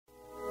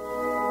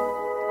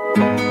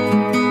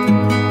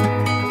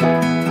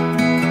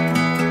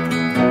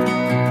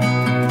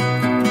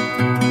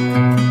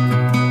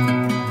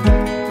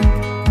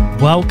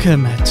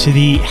Welcome to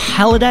the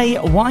Halliday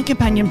Wine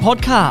Companion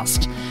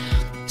podcast.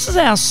 This is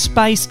our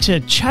space to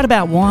chat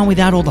about wine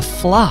without all the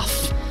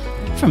fluff.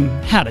 From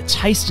how to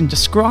taste and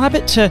describe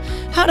it to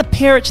how to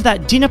pair it to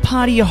that dinner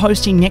party you're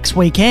hosting next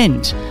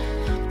weekend.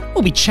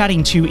 We'll be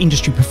chatting to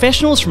industry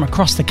professionals from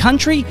across the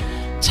country,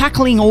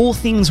 tackling all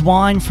things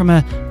wine from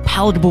a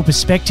palatable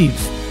perspective.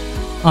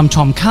 I'm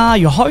Tom Carr,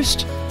 your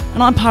host,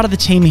 and I'm part of the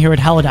team here at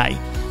Halliday.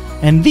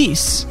 And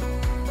this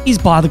is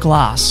By the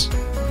Glass.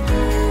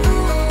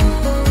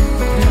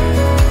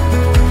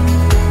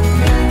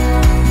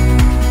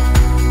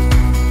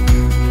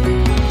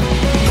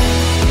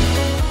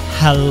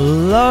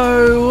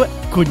 Hello,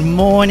 good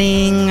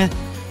morning.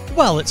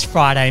 Well, it's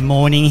Friday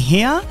morning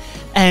here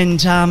and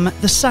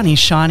the sun is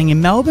shining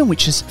in Melbourne,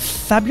 which is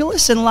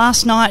fabulous. And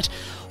last night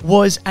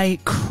was a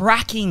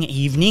cracking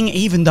evening,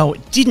 even though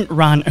it didn't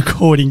run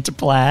according to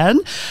plan.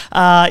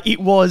 It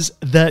was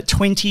the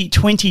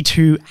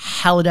 2022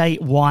 Halliday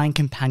Wine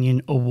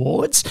Companion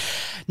Awards.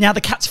 Now,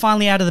 the cat's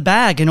finally out of the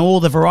bag and all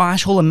the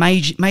varietal and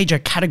major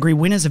category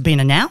winners have been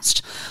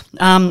announced.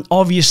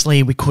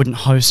 Obviously, we couldn't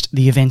host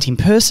the event in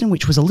person,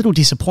 which was a little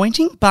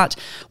disappointing, but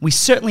we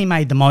certainly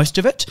made the most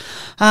of it.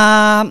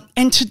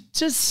 And to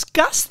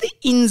discuss the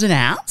ins and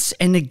outs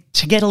and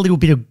to get a little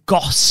bit of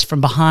goss from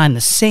behind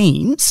the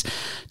scenes,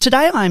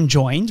 today I'm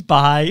joined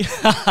by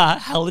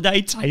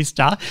Halliday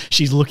taster.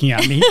 She's looking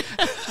at me.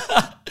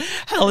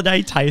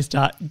 Halliday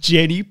taster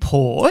Jenny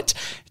Port.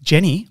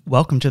 Jenny,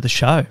 welcome to the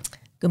show.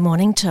 Good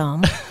morning,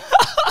 Tom.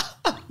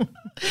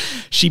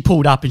 She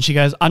pulled up and she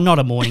goes, "I'm not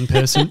a morning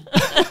person."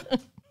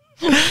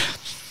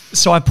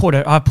 So I poured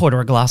her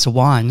a glass of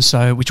wine,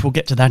 which we'll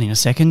get to that in a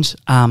second.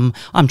 I'm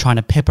trying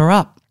to pep her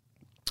up.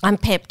 I'm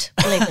pepped.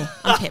 Believe me,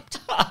 I'm pepped.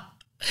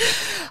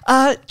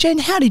 Jen,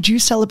 how did you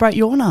celebrate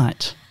your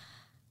night?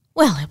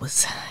 Well, it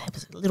was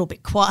a little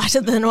bit quieter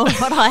than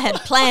what I had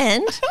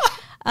planned.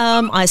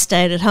 I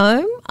stayed at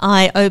home.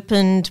 I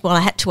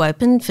had to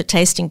open for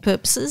tasting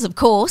purposes, of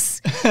course,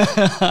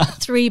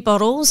 3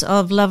 bottles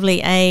of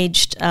lovely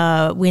aged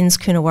Wynns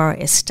Coonawarra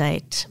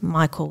Estate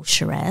Michael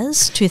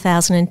Shiraz,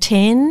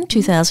 2010,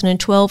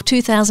 2012,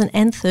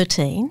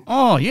 2013.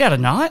 Oh, you had a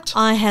night?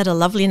 I had a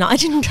lovely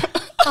night.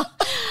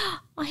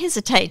 I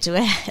hesitate to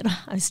add,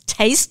 I was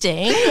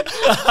tasting.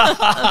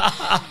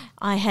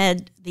 I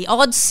had the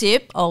odd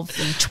sip of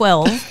the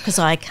 12 because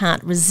I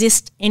can't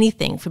resist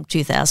anything from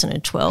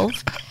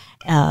 2012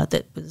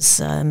 that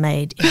was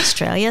made in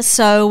Australia.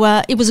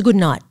 So it was a good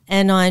night,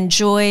 and I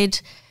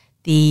enjoyed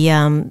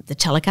the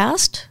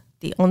telecast,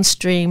 the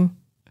on-stream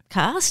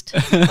cast,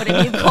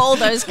 whatever you call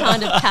those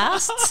kind of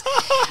casts,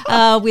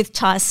 with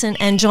Tyson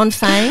and John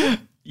Fane.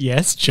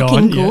 Yes, John.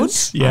 Looking good.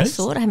 Yes. I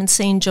thought. I haven't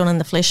seen John in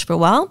the flesh for a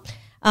while.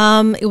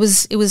 It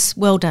was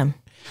well done.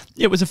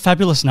 It was a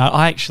fabulous night.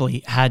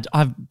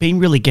 I've been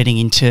really getting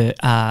into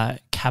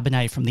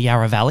Cabernet from the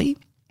Yarra Valley,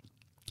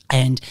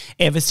 and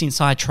ever since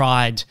I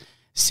tried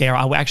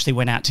Sarah, I actually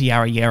went out to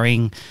Yarra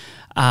Yering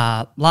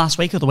last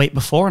week or the week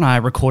before, and I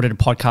recorded a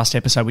podcast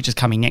episode which is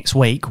coming next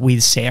week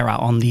with Sarah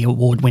on the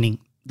award-winning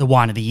the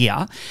Wine of the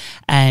Year,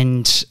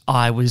 and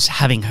I was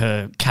having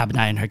her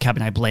Cabernet and her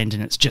Cabernet blend,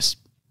 and it's just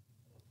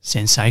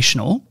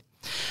sensational.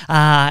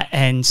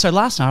 And so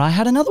last night I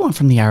had another one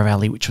from the Yarra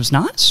Valley, which was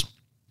nice.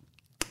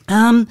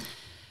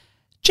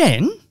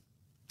 Jen,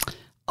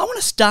 I want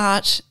to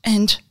start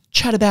and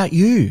chat about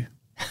you.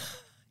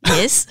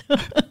 Yes.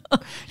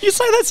 You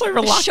say that so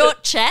reluctant.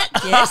 Short chat,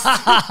 yes.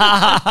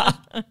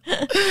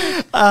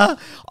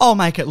 I'll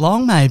make it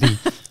long, maybe.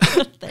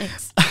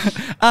 Thanks.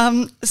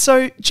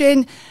 So,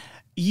 Jen,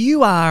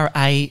 you are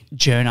a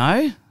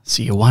journo,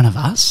 so you're one of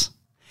us,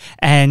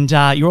 and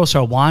you're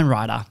also a wine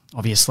writer,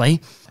 obviously.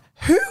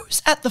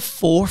 Who's at the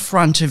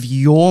forefront of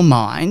your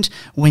mind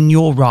when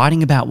you're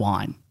writing about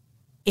wine?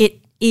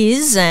 It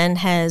is and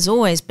has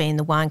always been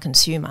the wine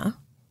consumer.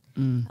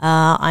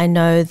 I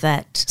know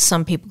that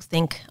some people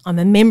think I'm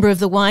a member of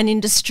the wine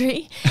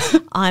industry.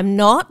 I'm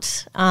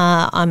not.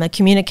 I'm a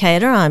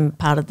communicator. I'm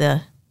part of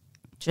the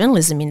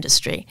journalism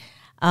industry.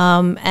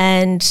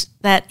 And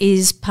that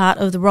is part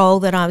of the role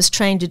that I was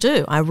trained to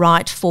do. I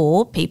write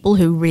for people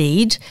who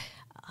read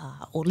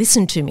or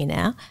listen to me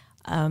now,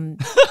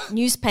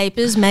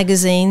 newspapers,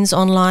 magazines,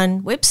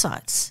 online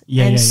websites.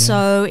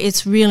 So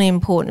it's really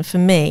important for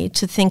me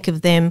to think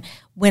of them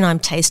when I'm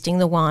tasting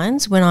the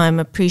wines, when I'm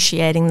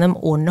appreciating them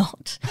or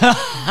not.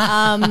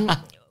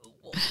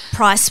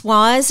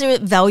 Price-wise,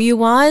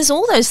 value-wise,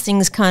 all those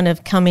things kind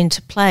of come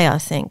into play, I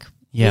think,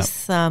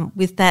 with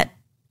that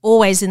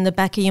always in the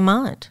back of your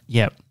mind.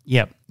 Yep.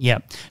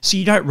 So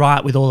you don't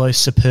write with all those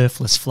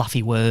superfluous,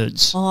 fluffy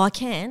words. Oh, I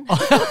can.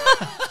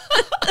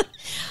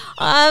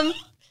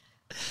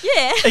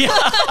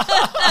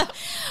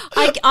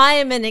 I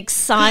am an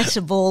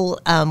excitable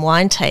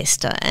wine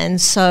taster, and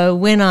so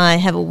when I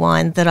have a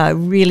wine that I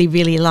really,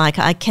 really like,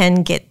 I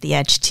can get the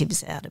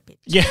adjectives out a bit.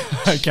 Yeah,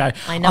 okay.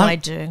 I know I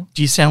do.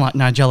 Do you sound like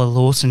Nigella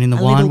Lawson in the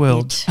wine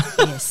world?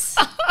 Bit, yes.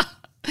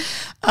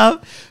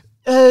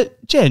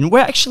 Jen, we're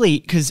actually,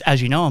 because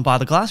as you know, on By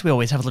the Glass, we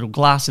always have a little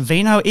glass of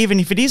vino, even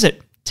if it is at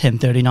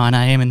 10:39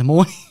 a.m. in the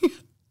morning.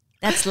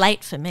 That's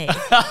late for me.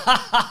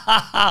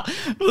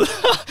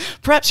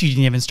 Perhaps you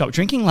didn't even stop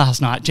drinking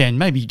last night, Jen.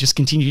 Maybe you just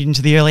continued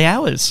into the early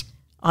hours.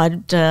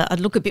 I'd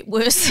look a bit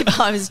worse if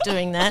I was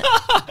doing that.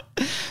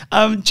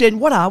 Jen,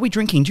 what are we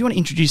drinking? Do you want to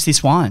introduce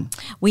this wine?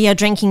 We are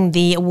drinking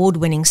the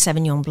award-winning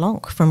Sauvignon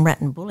Blanc from Rat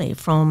and Bully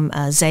from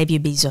Xavier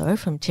Bizot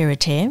from Terre à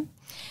Terre.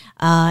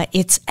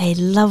 It's a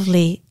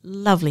lovely,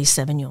 lovely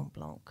Sauvignon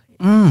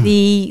Blanc.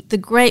 The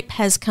grape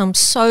has come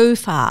so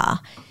far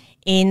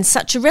in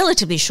such a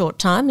relatively short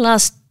time,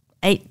 last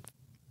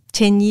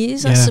 8-10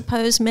 years, I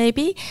suppose,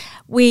 maybe.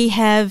 We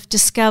have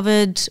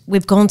discovered,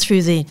 we've gone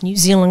through the New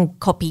Zealand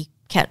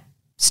copycat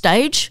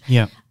stage.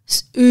 Yeah.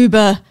 It's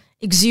uber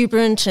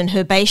exuberant and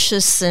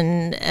herbaceous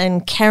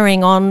and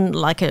carrying on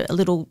like a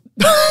little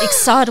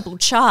excitable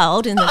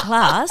child in the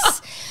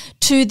class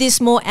to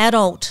this more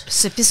adult,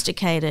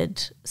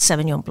 sophisticated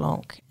Sauvignon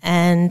Blanc.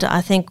 And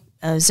I think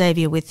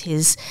Xavier, with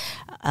his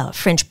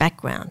French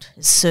background,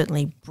 has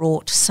certainly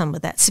brought some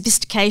of that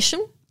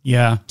sophistication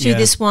to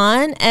this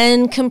wine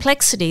and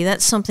complexity.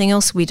 That's something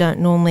else we don't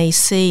normally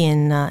see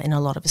in a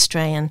lot of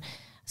Australian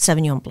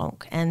Sauvignon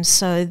Blanc. And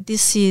so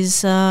this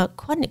is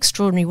quite an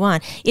extraordinary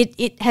wine.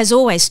 It has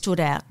always stood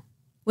out.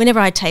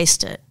 Whenever I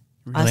taste it,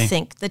 Really? I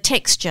think the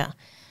texture,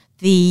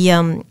 the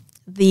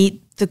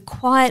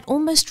quiet,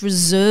 almost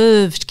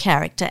reserved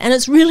character, and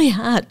it's really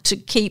hard to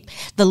keep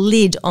the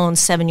lid on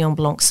Sauvignon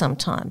Blanc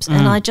sometimes.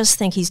 And I just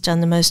think he's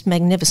done the most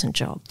magnificent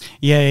job.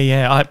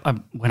 Yeah. I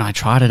when I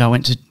tried it, I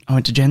went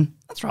to Jen.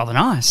 That's rather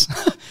nice.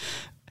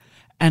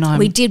 And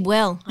We did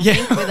well, I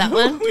think, with that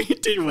one. We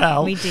did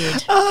well. We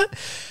did.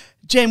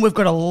 Jen, we've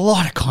got a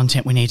lot of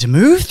content we need to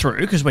move through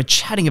because we're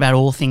chatting about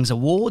all things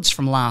awards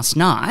from last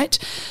night.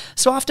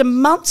 So after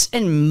months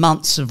and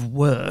months of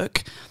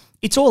work,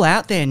 it's all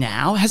out there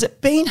now. Has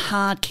it been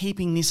hard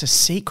keeping this a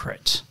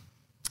secret?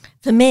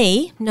 For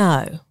me,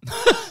 no.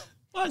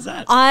 Why is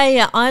that?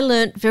 I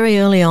learnt very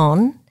early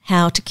on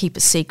how to keep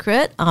a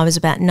secret. I was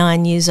about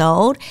 9 years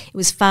old. It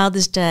was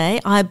Father's Day.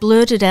 I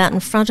blurted out in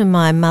front of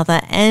my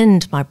mother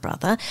and my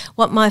brother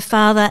what my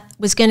father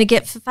was going to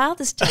get for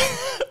Father's Day.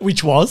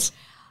 Which was?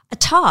 A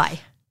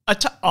tie.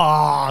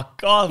 Oh,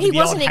 God. He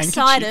wasn't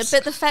excited,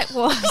 but the fact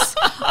was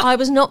I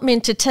was not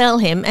meant to tell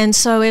him, and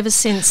so ever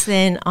since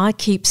then I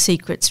keep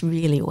secrets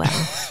really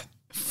well.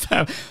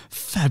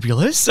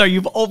 Fabulous. So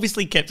you've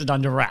obviously kept it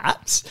under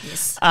wraps.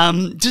 Yes.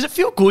 Does it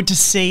feel good to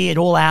see it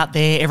all out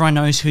there? Everyone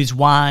knows who's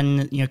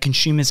won. You know,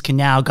 consumers can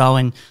now go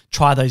and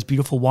try those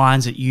beautiful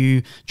wines that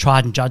you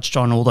tried and judged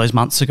on all those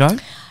months ago.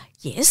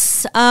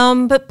 Yes,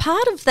 but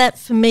part of that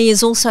for me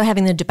is also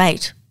having the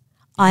debate.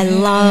 I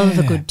love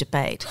a good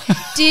debate.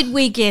 Did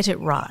we get it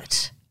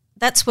right?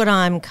 That's what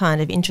I'm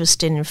kind of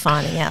interested in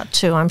finding out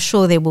too. I'm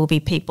sure there will be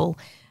people,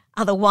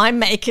 other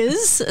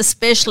winemakers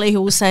especially,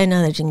 who will say,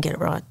 no, they didn't get it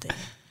right there.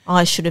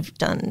 I should have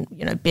done,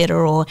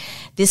 better, or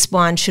this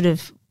wine should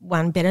have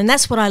won better. And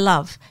that's what I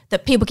love,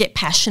 that people get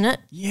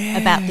passionate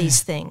about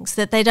these things,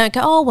 that they don't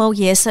go, oh, well,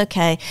 yes,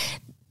 okay,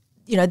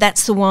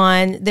 that's the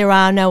wine. There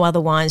are no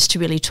other wines to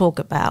really talk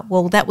about.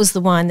 Well, that was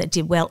the wine that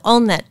did well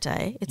on that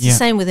day. It's the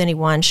same with any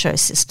wine show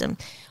system.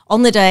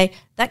 On the day,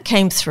 that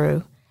came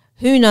through.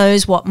 Who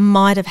knows what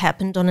might have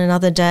happened on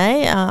another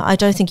day? I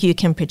don't think you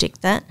can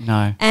predict that.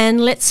 No. And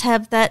let's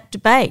have that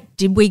debate.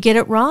 Did we get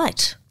it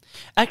right?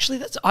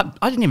 Actually,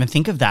 I didn't even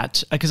think of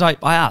that because I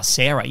asked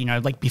Sarah,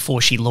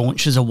 before she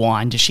launches a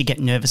wine, does she get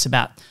nervous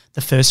about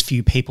the first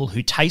few people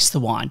who taste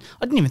the wine?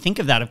 I didn't even think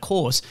of that, of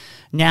course.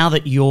 Now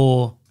that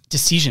your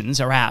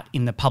decisions are out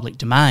in the public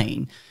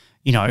domain,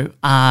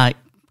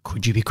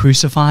 could you be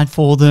crucified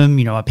for them?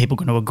 Are people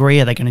going to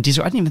agree? Are they going to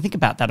disagree? I didn't even think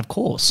about that, of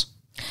course.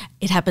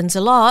 It happens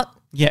a lot.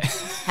 Yeah.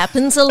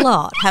 Happens a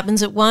lot.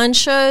 Happens at wine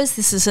shows.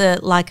 This is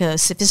like a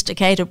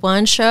sophisticated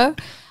wine show.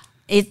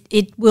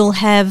 It will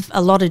have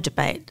a lot of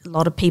debate. A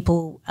lot of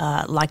people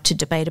like to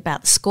debate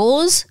about the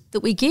scores that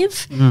we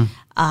give.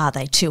 Are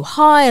they too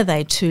high? Are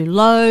they too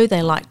low?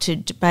 They like to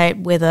debate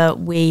whether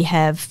we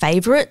have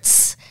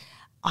favourites.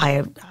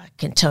 I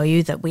can tell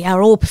you that we are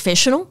all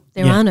professional.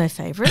 There are no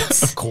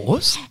favourites. Of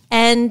course.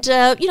 And,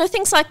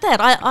 things like that.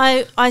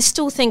 I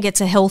still think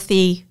it's a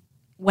healthy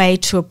way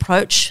to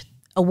approach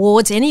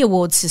awards, any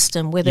award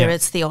system, whether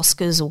it's the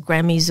Oscars or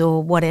Grammys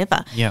or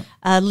whatever. Yeah.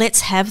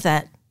 Let's have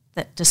that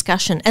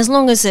discussion, as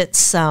long as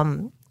it's,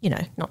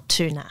 not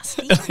too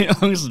nasty.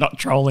 As long as it's not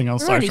trolling on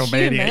social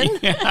media.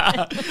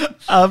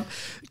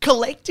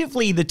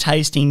 Collectively, the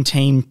tasting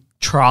team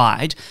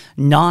tried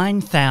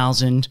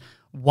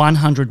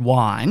 9,100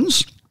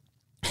 wines.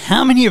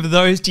 How many of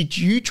those did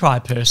you try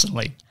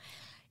personally?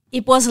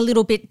 It was a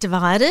little bit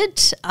divided.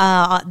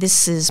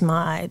 This was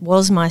my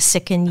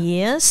second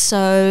year,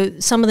 so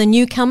some of the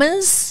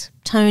newcomers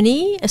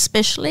Tony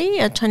especially,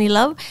 Tony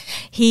Love.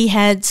 He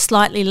had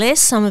slightly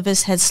less. Some of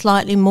us had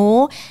slightly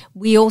more.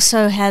 We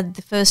also had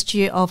the first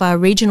year of our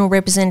regional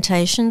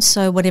representation,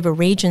 so whatever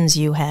regions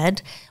you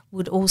had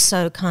would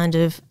also kind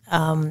of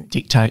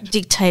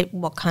dictate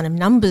what kind of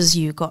numbers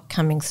you got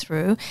coming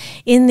through.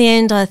 In the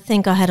end, I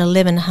think I had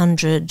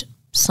 1,100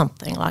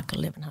 something, like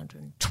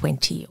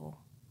 1,120 or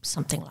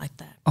something like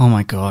that. Oh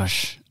my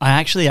gosh. I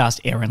actually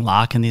asked Erin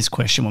Larkin this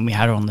question when we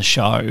had her on the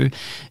show.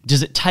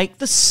 Does it take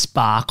the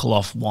sparkle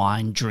off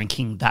wine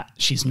drinking that?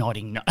 She's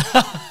nodding. No.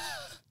 No.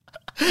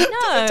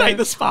 Does it take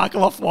the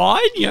sparkle off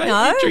wine?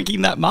 You're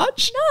drinking that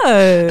much?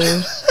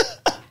 No.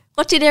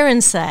 What did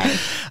Erin say?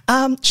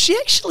 She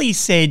actually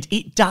said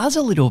it does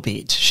a little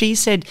bit. She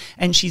said,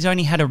 and she's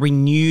only had a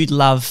renewed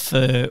love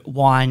for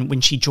wine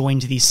when she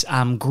joined this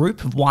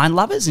group of wine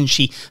lovers, and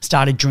she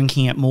started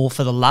drinking it more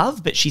for the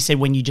love. But she said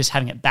when you're just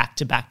having it back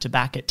to back to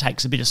back, it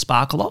takes a bit of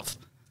sparkle off.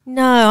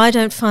 No, I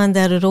don't find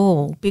that at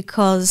all,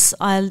 because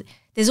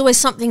there's always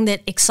something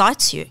that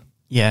excites you.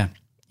 Yeah.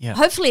 Yeah.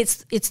 Hopefully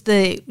it's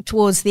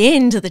towards the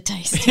end of the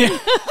tasting.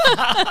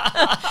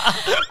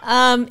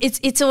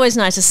 It's always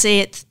nice to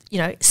see it,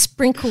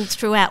 sprinkled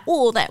throughout.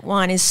 Oh, that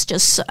wine is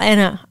just,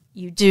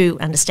 you do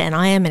understand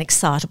I am an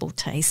excitable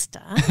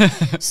taster,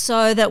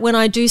 so that when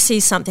I do see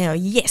something, oh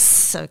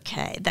yes,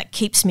 okay, that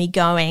keeps me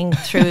going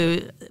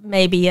through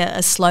maybe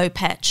a slow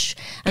patch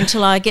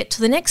until I get to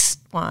the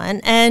next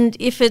wine. And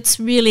if it's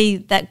really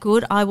that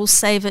good, I will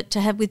save it to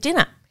have with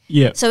dinner.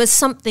 Yeah. So it's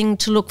something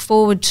to look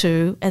forward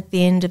to at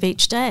the end of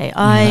each day.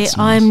 That's nice.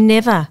 I'm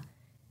never,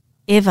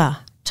 ever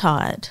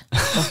tired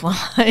of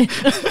wine.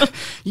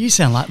 You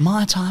sound like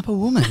my type of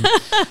woman.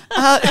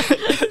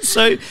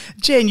 So,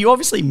 Jen, you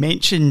obviously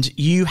mentioned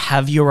you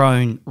have your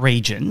own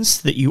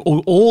regions, that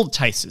all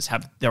tasters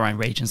have their own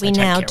regions. We they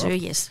take now care do,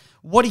 of. yes.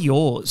 What are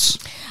yours?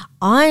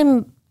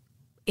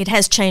 It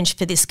has changed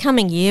for this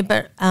coming year,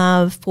 but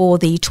for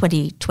the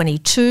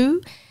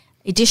 2022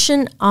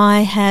 edition,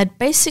 I had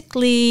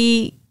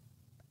basically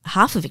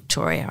half of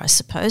Victoria, I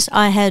suppose.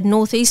 I had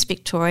northeast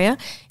Victoria,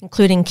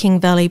 including King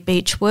Valley,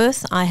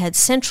 Beechworth. I had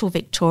central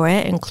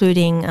Victoria,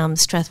 including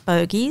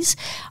Strathbogies.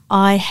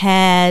 I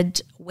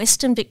had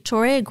western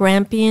Victoria,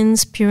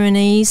 Grampians,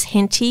 Pyrenees,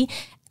 Henty,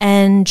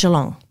 and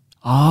Geelong.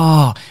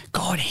 Oh,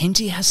 God,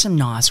 Henty has some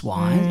nice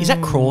wine. Is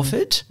that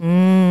Crawford?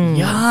 Yum.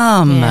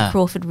 Yeah,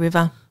 Crawford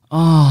River.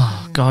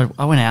 Oh, God,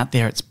 I went out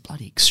there. It's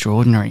bloody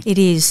extraordinary. It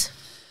is.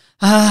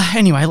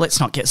 Anyway, let's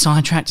not get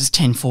sidetracked. It's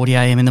 10:40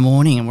 a.m. in the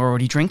morning and we're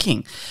already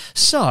drinking.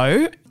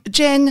 So,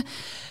 Jen,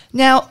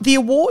 now the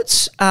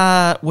awards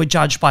were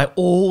judged by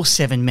all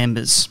 7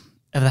 members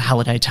of the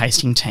Halliday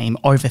tasting team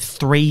over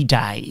 3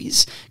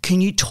 days.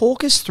 Can you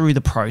talk us through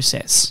the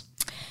process?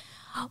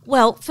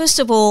 Well, first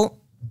of all,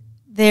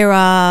 there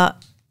are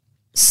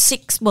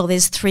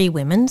there's 3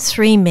 women,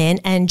 3 men,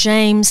 and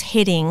James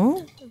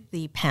heading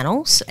the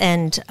panels,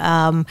 and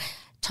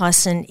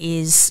Tyson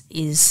is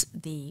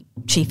the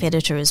chief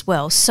editor as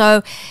well.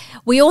 So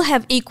we all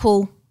have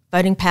equal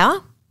voting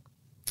power.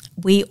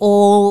 We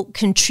all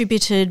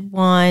contributed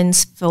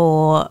wines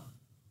for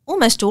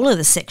almost all of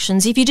the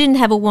sections. If you didn't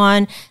have a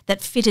wine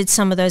that fitted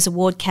some of those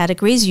award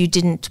categories, you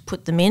didn't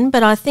put them in.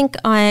 But I think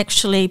I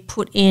actually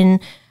put in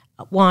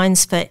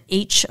wines for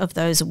each of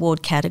those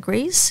award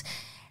categories.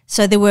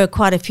 So there were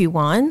quite a few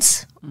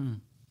wines.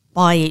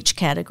 By each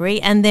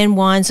category, and then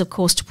wines, of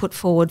course, to put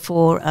forward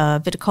for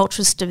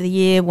Viticulturist of the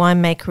Year,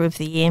 Winemaker of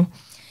the Year.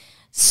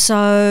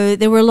 So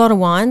there were a lot of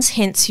wines,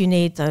 hence you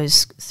need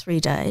those 3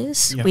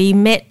 days. Yep. We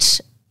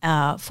met,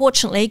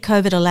 fortunately,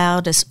 COVID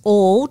allowed us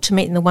all to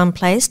meet in the one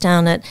place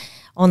down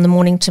on the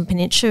Mornington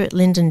Peninsula at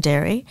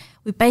Lindonderry.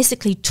 We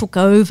basically took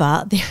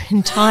over their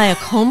entire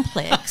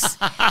complex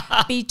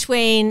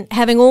between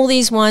having all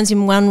these wines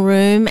in one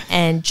room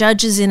and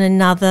judges in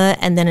another,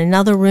 and then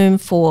another room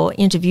for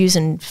interviews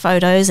and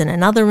photos and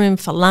another room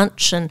for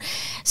lunch. And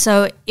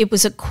so it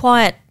was a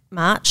quiet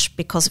march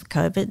because of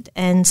COVID,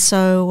 and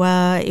so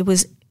it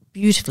was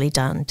beautifully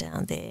done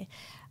down there.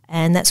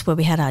 And that's where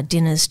we had our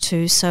dinners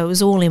too, so it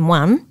was all in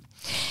one.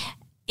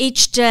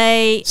 Each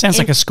day... Sounds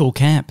like a school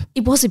camp.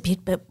 It was a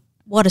bit, but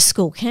what a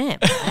school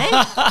camp,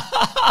 eh?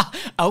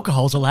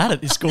 Alcohol's allowed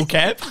at this school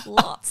camp.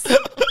 Lots.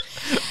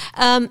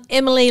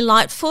 Emily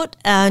Lightfoot,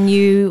 our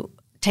new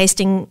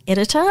tasting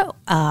editor,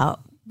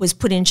 was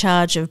put in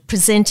charge of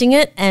presenting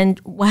it, and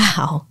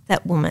wow,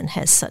 that woman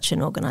has such an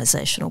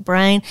organisational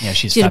brain. Yeah,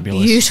 she's did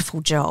fabulous. Did a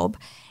beautiful job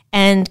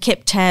and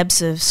kept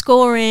tabs of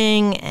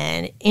scoring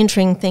and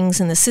entering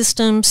things in the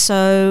system.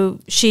 So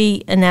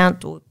she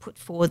announced or put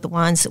forward the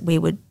wines that we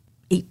would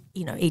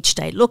each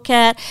day look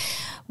at.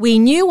 We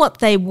knew what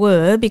they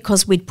were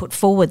because we'd put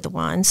forward the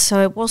wines,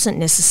 so it wasn't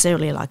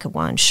necessarily like a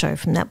wine show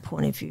from that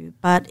point of view.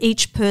 But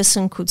each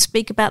person could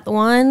speak about the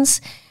wines.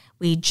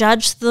 We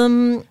judged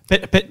them.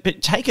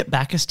 But take it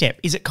back a step.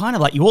 Is it kind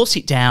of like you all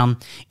sit down?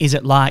 Is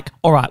it like,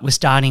 all right, we're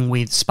starting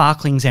with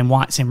sparklings and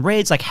whites and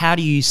reds? Like, how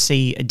do you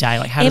see a day?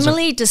 Like, how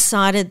Emily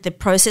decided the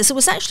process. It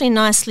was actually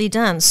nicely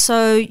done.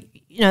 So,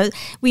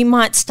 we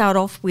might start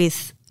off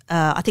with,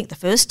 I think the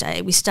first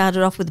day we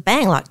started off with a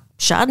bang, like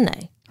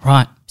Chardonnay.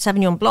 Right.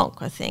 Sauvignon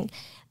Blanc, I think.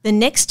 The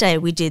next day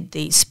we did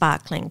the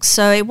sparkling.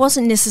 So it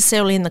wasn't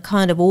necessarily in the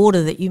kind of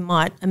order that you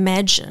might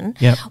imagine,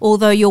 Yep.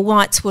 although your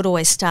whites would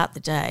always start the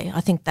day. I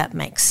think that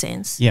makes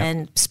sense. Yep.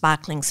 And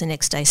sparklings the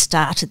next day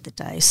started the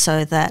day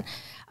so that,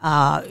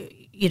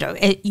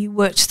 you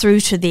worked through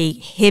to the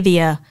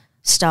heavier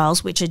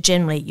styles, which are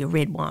generally your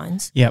red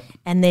wines, Yep.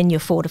 and then your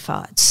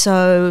fortified.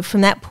 So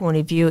from that point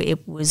of view,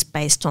 it was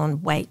based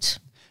on weight.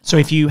 So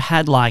if you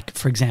had, like,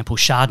 for example,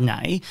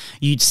 Chardonnay,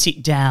 you'd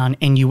sit down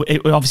and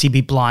it would obviously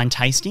be blind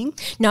tasting.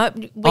 No,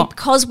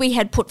 because we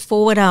had put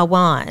forward our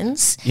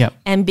wines, Yep.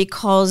 and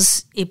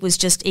because it was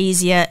just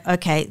easier,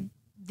 okay,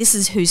 this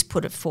is who's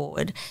put it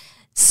forward,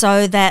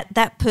 so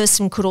that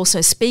person could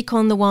also speak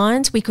on the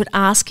wines. We could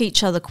ask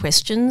each other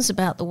questions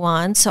about the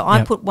wines. So I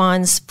Yep. put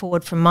wines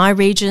forward from my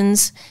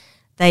regions.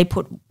 They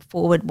put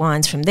forward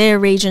wines from their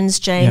regions.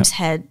 James Yep.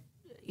 had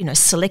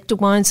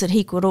selected wines that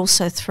he could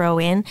also throw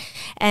in.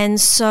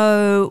 And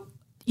so,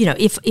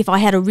 if I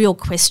had a real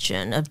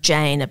question of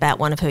Jane about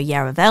one of her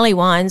Yarra Valley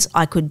wines,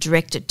 I could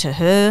direct it to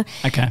her.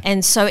 Okay.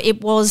 And so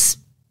it was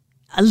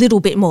a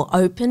little bit more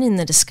open in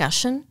the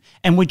discussion.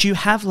 And would you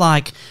have,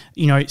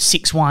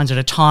 6 wines at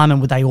a time, and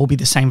would they all be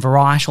the same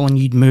varietal and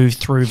you'd move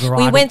through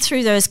varietal? We went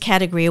through those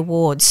category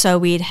awards. So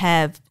we'd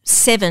have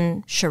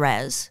 7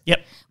 Shiraz.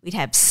 Yep. We'd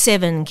have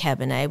 7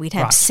 Cabernet. We'd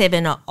have Right.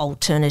 7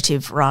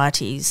 alternative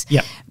varieties,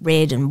 Yep.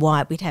 red and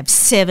white. We'd have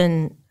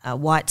 7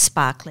 white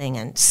sparkling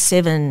and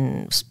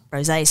 7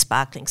 rosé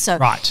sparkling. So,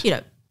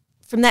 Right.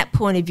 From that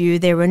point of view,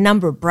 there were a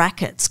number of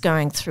brackets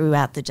going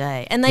throughout the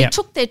day. And they Yep.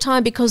 took their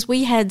time because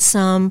we had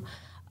some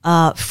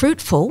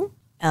fruitful,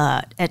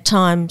 at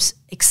times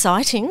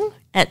exciting,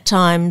 at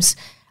times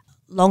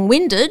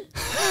long-winded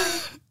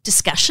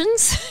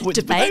discussions, Would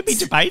debates. they be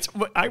debates?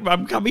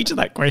 I'm coming to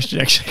that question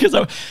actually,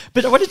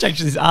 but I wanted to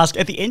actually ask,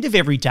 at the end of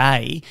every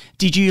day,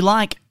 did you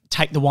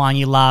take the wine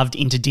you loved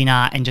into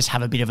dinner and just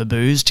have a bit of a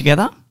booze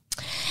together?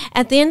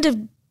 At the end of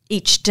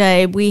each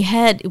day,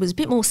 it was a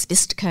bit more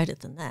sophisticated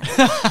than that.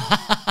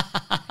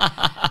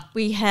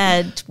 We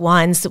had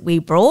wines that we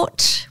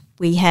brought.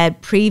 We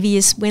had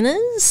previous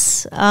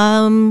winners.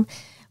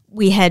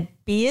 We had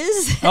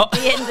beers at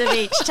the end of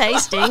each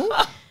tasting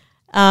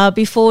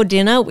before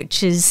dinner,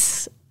 which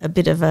is a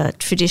bit of a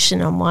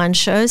tradition on wine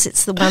shows.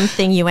 It's the one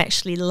thing you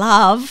actually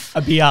love.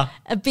 A beer.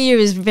 A beer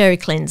is very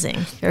cleansing,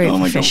 very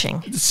refreshing.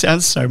 God, it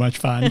sounds so much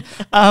fun.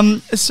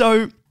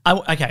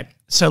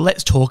 So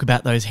let's talk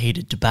about those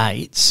heated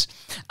debates.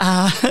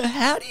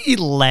 How do you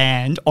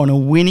land on a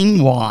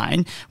winning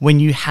wine when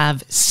you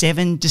have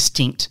 7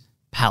 distinct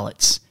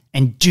palates?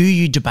 And do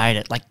you debate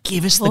it?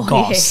 Give us the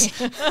goss.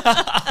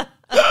 Yeah.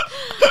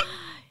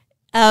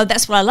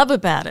 That's what I love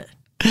about it.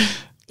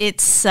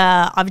 It's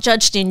I've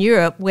judged in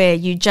Europe where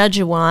you judge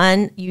a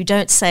wine, you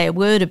don't say a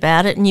word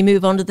about it, and you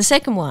move on to the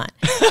second wine.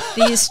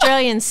 The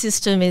Australian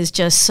system is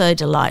just so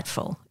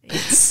delightful.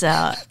 It's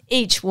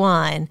each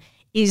wine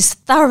is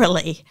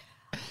thoroughly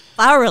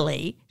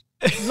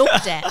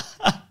looked at,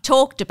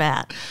 talked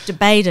about,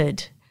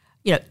 debated.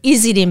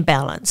 Is it in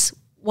balance?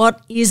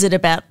 What is it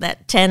about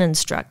that tannin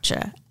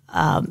structure?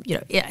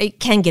 It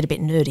can get a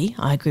bit nerdy.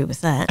 I agree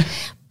with that.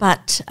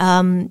 But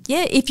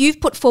if you've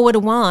put forward a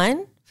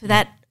wine for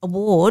that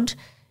award,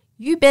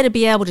 you better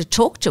be able to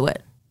talk to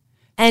it.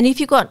 And if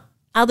you've got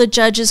other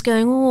judges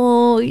going,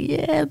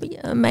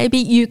 maybe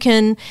you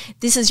can,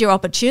 this is your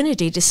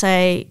opportunity to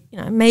say,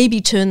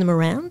 maybe turn them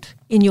around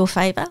in your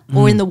favour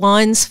or in the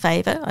wine's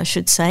favour, I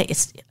should say.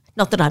 It's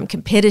not that I'm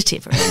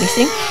competitive or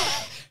anything.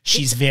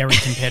 She's very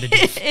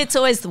competitive. It's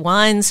always the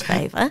wine's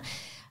favour.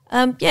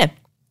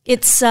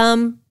 It's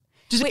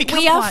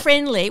we are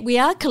friendly, we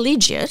are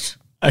collegiate.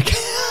 Okay.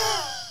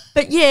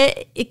 But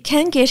it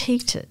can get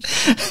heated.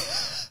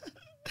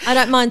 I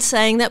don't mind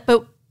saying that,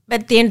 but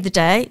at the end of the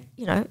day,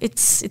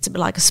 it's a bit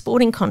like a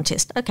sporting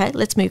contest. Okay,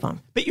 let's move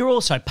on. But you're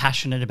also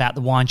passionate about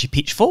the wines you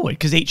pitch forward,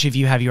 because each of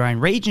you have your own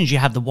regions. You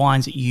have the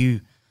wines that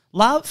you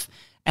love,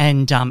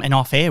 and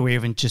off air we're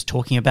even just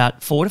talking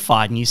about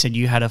fortified, and you said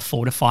you had a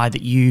fortified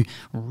that you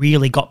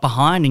really got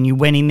behind, and you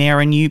went in there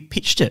and you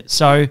pitched it.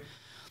 So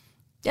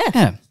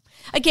yeah.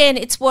 Again,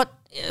 it's what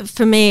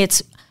for me.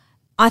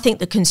 I think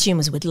the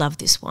consumers would love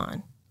this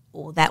wine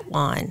or that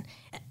wine.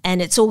 And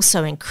it's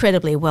also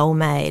incredibly well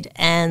made.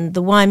 And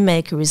the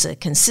winemaker is a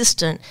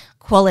consistent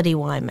quality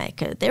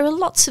winemaker. There are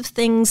lots of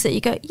things that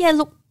you go,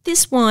 look,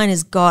 this wine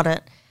has got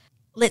it.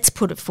 Let's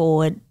put it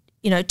forward.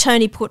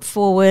 Tony put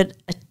forward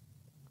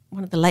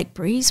one of the Lake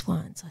Breeze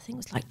wines. I think it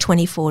was like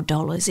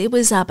 $24. It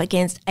was up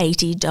against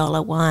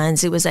 $80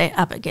 wines. It was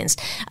up against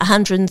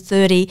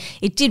 $130.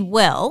 It did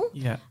well.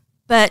 Yeah.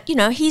 But,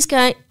 he's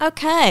going,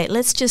 okay,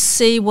 let's just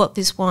see what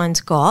this wine's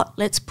got.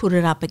 Let's put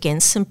it up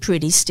against some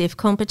pretty stiff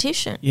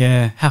competition.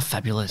 Yeah, how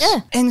fabulous.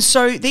 Yeah. And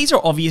so these are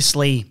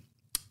obviously,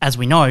 as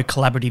we know,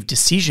 collaborative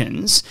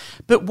decisions,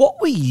 but what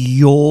were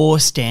your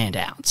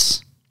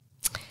standouts?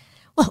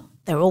 Well,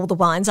 they're all the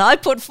wines I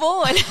put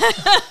forward.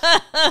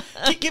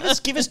 Give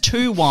us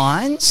 2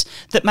 wines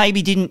that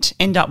maybe didn't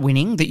end up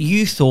winning that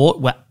you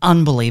thought were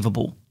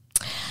unbelievable.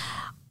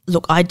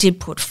 look, I did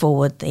put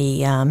forward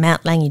the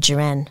Mount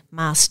Lange-Duran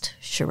Masked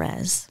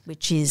Shiraz,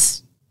 which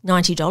is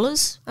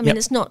 $90. I mean,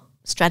 it's not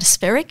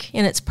stratospheric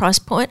in its price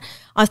point.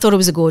 I thought it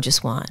was a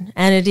gorgeous wine,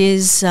 and it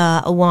is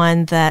a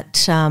wine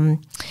that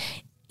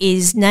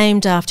is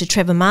named after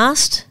Trevor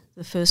Mast,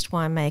 the first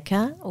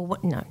winemaker,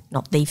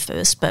 not the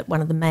first, but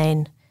one of the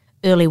main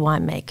early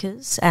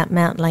winemakers at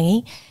Mount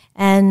Lange,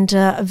 and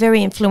a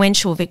very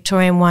influential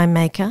Victorian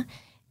winemaker.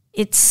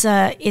 It's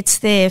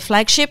their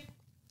flagship,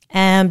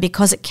 and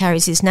because it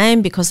carries his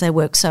name, because they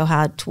work so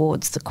hard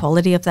towards the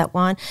quality of that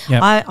wine.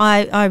 Yep.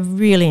 I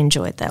really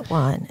enjoyed that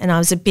wine, and I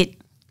was a bit,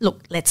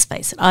 look, let's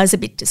face it, I was a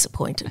bit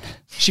disappointed.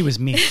 She was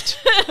miffed.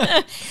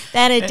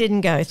 That it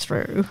didn't go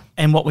through.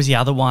 And what was the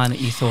other wine that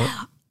you thought?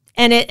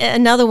 And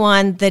another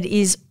one that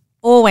is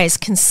always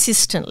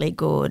consistently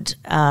good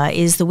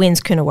is the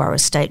Wynns Coonawarra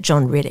Estate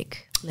John Riddoch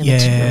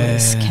Limited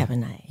Release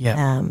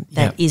Cabernet.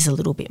 That is a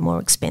little bit more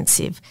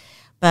expensive.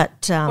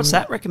 But what's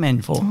that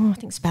recommend for? I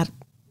think it's about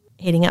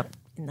heading up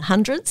in the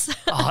hundreds.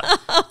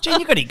 Oh, Jen,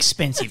 you've got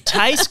expensive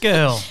taste,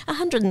 girl.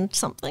 100 and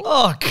something.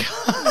 Oh,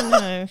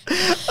 God.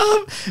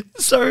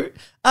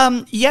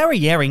 Yarra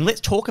Yering,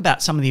 let's talk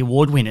about some of the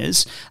award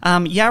winners.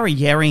 Yarra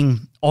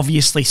Yering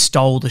obviously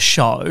stole the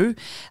show,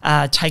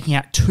 taking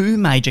out 2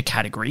 major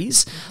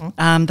categories.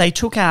 Mm-hmm. They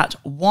took out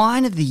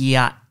Wine of the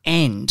Year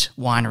and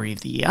Winery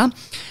of the Year.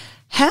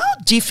 How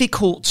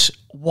difficult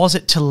was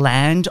it to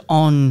land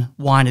on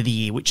Wine of the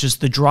Year, which is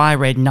the Dry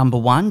Red No.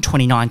 1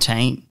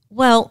 2019?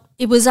 Well,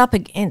 it was up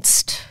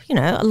against,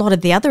 a lot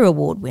of the other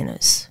award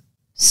winners.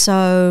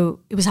 So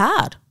it was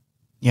hard.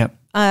 Yep.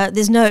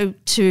 There's no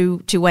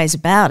two ways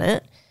about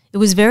it. It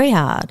was very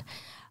hard.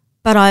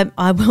 But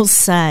I will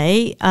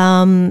say,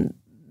 the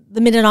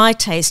minute I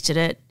tasted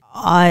it,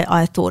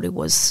 I thought it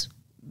was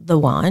the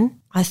wine.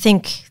 I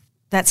think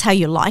that's how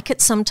you like it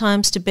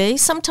sometimes to be.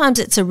 Sometimes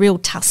it's a real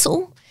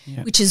tussle,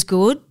 which is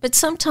good, but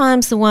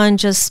sometimes the wine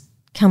just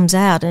comes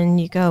out and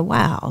you go,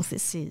 wow,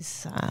 this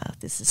is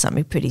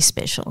something pretty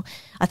special.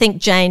 I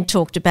think Jane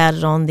talked about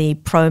it on the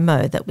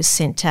promo that was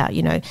sent out.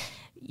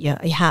 Your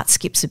heart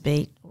skips a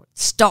beat, or it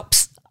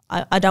stops.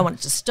 I don't want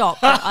it to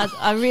stop, but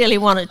I really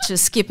want it to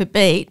skip a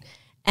beat,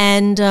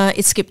 and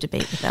it skipped a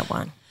beat with that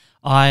one.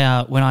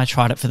 When I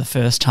tried it for the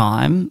first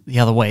time the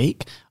other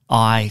week,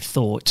 I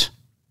thought,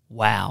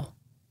 wow.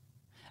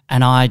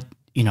 And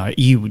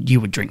you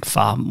would drink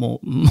far more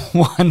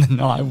wine than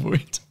I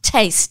would.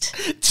 Taste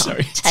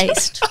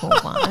more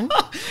wine.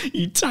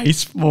 You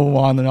taste more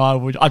wine than I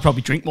would. I'd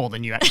probably drink more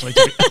than you actually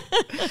do.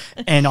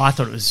 And I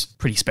thought it was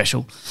pretty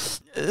special.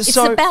 It's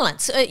the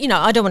balance.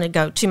 I don't want to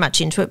go too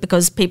much into it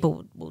because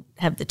people will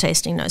have the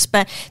tasting notes.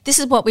 But this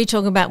is what we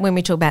talk about when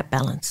we talk about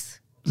balance.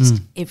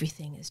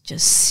 Everything is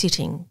just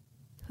sitting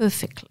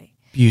perfectly.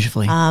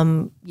 Beautifully.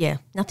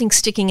 Nothing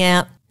sticking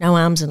out, no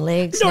arms and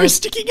legs. No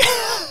sticking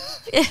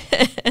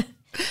out.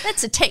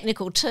 That's a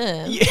technical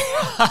term.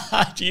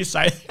 Yeah. Do you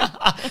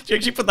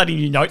actually put that in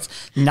your notes?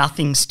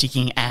 Nothing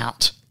sticking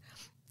out.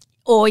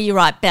 Or you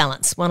write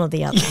balance, one or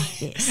the other.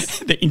 Yes.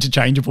 They're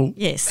interchangeable.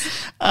 Yes.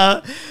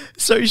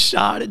 So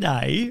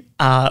Chardonnay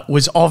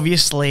was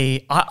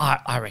obviously,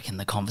 I reckon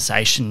the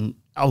conversation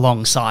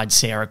alongside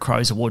Sarah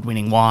Crow's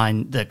award-winning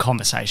wine, the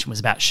conversation was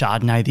about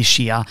Chardonnay this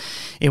year.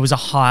 It was a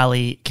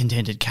highly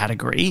contended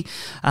category.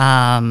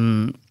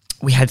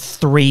 We had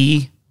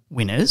 3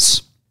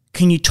 winners.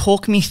 Can you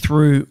talk me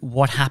through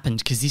what happened?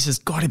 Because this has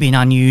got to be an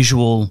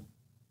unusual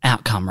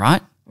outcome,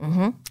 right?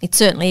 Mm-hmm. It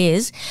certainly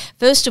is.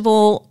 First of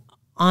all,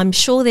 I'm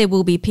sure there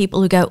will be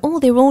people who go, "Oh,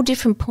 they're all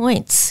different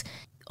points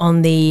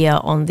in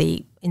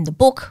the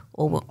book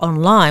or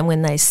online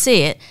when they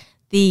see it."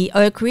 The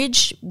Oak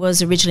Ridge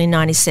was originally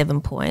 97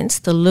 points.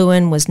 The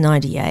Lewin was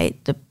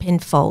 98. The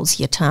Penfolds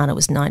Yattarna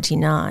was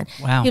 99.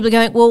 Wow. People are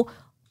going, well,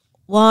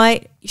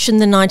 why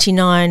shouldn't the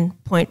 99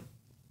 point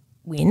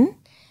win?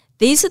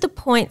 These are the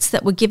points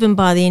that were given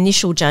by the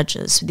initial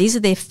judges. These are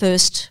their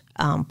first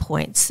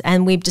points,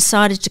 and we've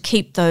decided to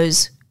keep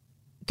those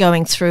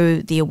going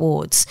through the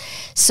awards.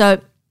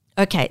 So,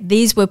 okay,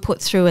 these were put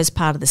through as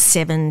part of the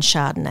 7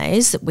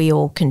 Chardonnays that we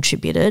all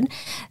contributed.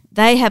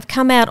 They have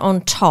come out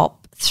on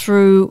top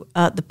through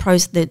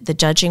the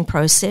judging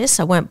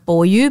process. I won't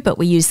bore you, but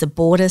we use the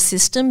BORDA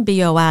system,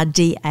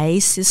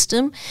 BORDA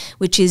system,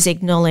 which is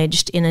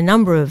acknowledged in a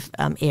number of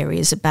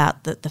areas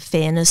about the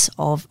fairness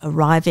of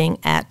arriving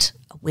at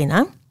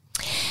winner.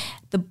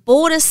 The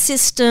BORDA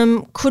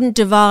system couldn't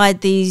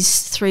divide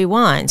these 3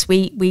 wines.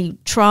 We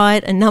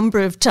tried a number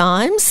of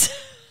times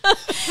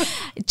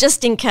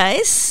just in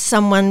case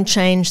someone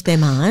changed their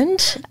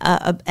mind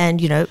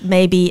and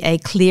maybe a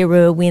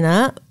clearer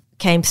winner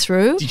came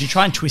through. Did you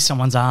try and twist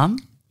someone's arm?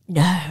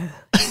 No.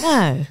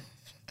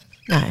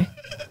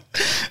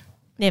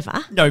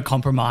 Never. No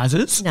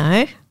compromises?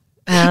 No.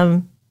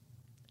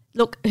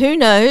 Look, who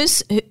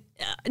knows?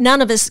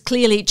 None of us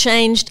clearly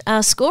changed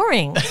our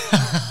scoring.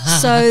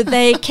 So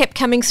they kept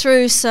coming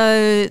through.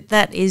 So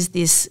that is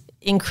this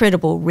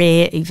incredible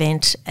rare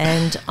event,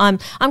 and I'm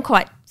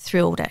quite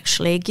thrilled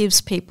actually. It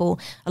gives people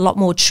a lot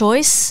more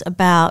choice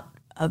about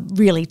a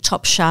really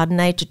top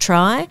Chardonnay to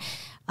try.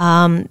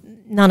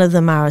 none of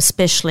them are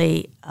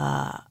especially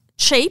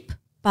cheap,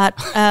 but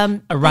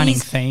A running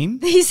theme.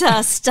 These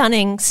are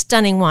stunning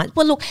wines.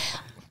 Well, look,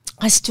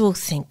 I still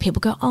think people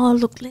go, oh,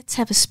 look, let's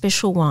have a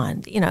special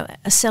wine,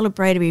 a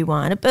celebratory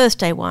wine, a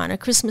birthday wine, a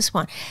Christmas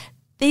wine.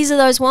 These are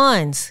those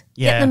wines.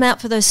 Yeah. Get them out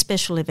for those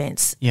special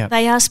events. Yeah.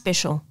 They are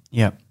special.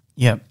 Yep,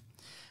 yep.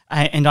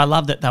 And I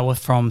love that they were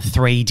from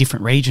 3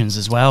 different regions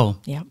as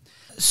well. Yeah.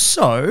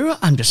 So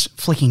I'm just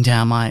flicking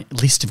down my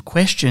list of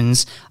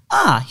questions.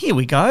 Here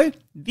we go.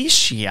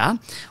 This year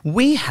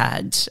we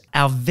had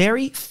our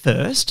very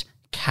first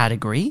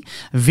category,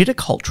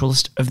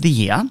 Viticulturalist of the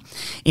Year.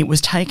 It was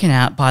taken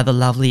out by the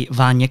lovely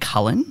Vanya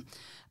Cullen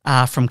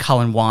from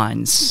Cullen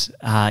Wines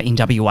in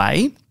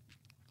WA.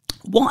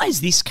 Why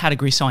is this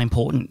category so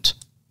important?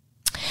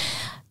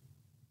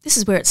 This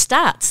is where it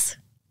starts.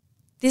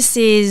 This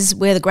is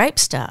where the grape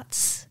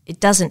starts. It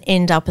doesn't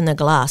end up in the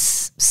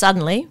glass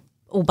suddenly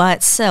all by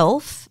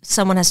itself.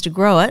 Someone has to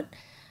grow it.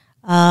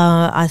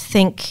 I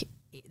think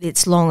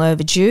it's long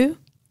overdue.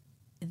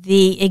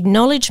 The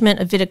acknowledgement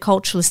of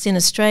viticulturalists in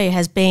Australia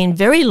has been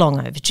very long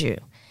overdue.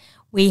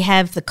 We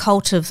have the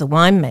cult of the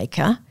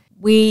winemaker.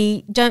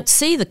 We don't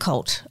see the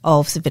cult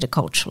of the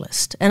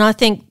viticulturalist. And I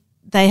think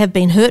they have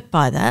been hurt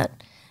by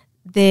that.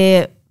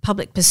 Their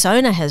public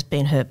persona has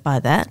been hurt by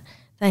that.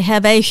 They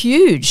have a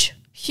huge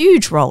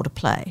role to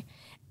play.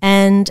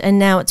 And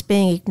now it's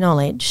being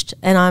acknowledged.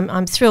 And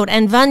I'm thrilled.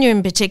 And Vanya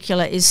in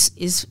particular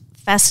is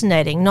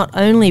fascinating, not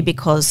only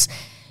because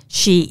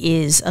she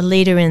is a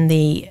leader in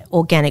the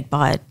organic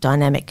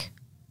biodynamic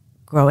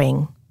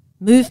growing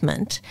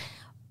movement,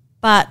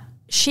 but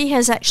she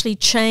has actually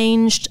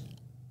changed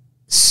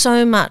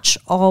so much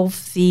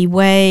of the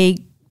way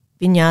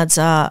vineyards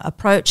are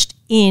approached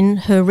in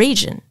her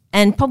region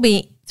and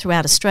probably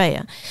throughout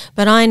Australia.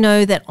 But I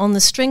know that on the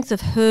strength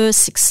of her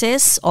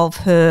success, of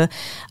her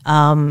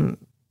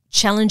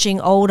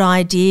challenging old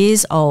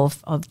ideas,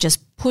 of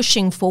just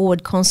pushing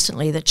forward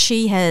constantly, that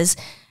she has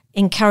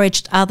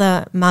encouraged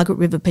other Margaret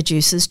River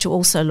producers to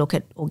also look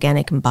at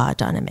organic and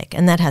biodynamic,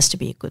 and that has to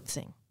be a good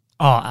thing.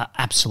 Oh,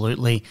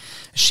 absolutely.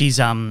 She's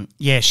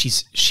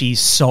she's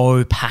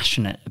so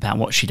passionate about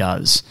what she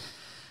does.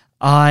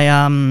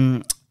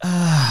 Now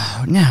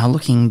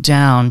looking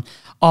down.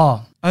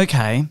 Oh,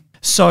 okay.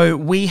 So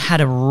we had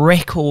a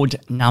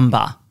record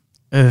number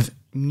of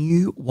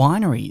new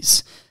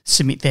wineries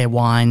submit their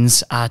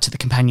wines to the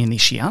Companion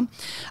this year.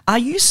 Are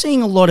you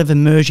seeing a lot of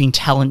emerging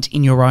talent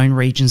in your own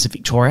regions of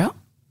Victoria?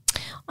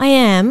 I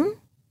am.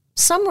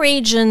 Some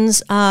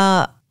regions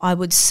are, I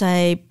would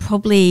say,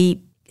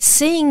 probably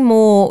seeing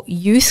more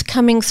youth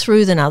coming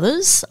through than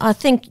others. I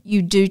think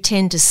you do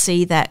tend to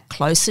see that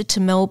closer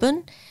to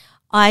Melbourne.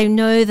 I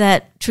know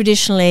that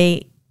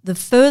traditionally the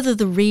further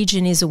the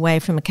region is away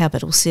from a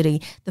capital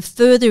city, the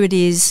further it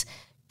is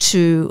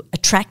to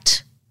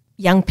attract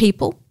young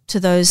people to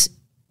those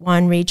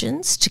wine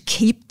regions, to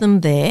keep them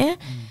there.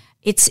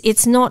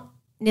 It's not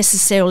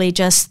necessarily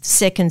just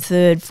second,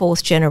 third,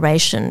 fourth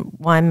generation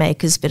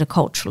winemakers,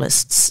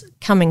 viticulturalists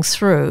coming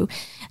through.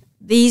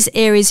 These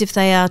areas, if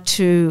they are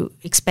to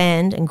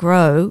expand and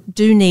grow,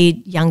 do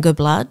need younger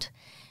blood.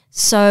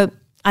 So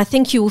I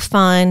think you will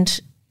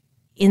find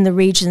in the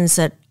regions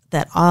that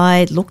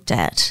I looked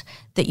at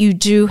that you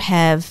do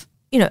have,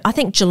 I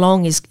think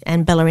Geelong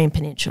and Bellarine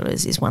Peninsula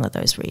is one of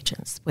those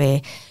regions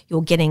where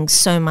you're getting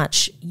so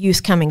much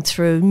youth coming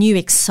through, new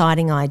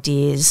exciting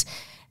ideas.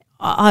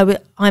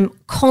 I'm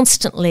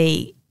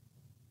constantly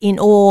in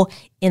awe,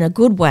 in a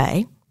good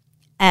way,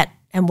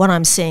 and what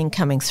I'm seeing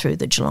coming through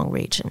the Geelong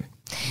region.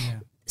 Yeah.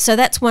 So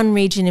that's one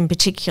region in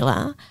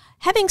particular.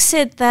 Having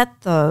said that,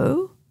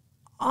 though,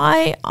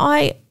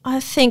 I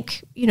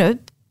think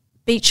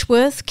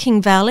Beechworth, King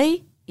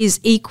Valley is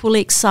equally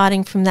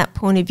exciting from that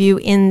point of view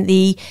in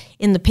the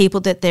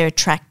people that they're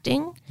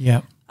attracting.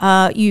 Yeah.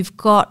 You've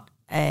got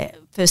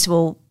first of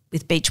all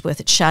with Beechworth,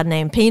 it's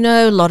Chardonnay and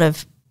Pinot. A lot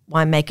of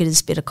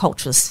winemakers,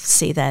 viticulturists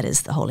see that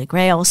as the holy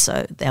grail,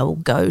 so they'll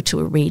go to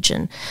a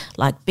region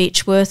like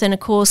Beechworth. And, of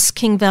course,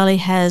 King Valley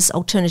has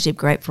alternative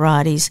grape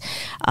varieties,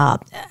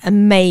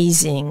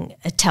 amazing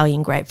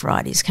Italian grape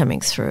varieties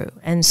coming through.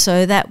 And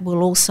so that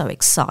will also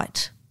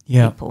excite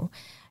people.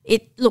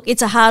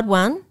 It's a hard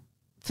one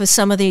for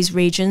some of these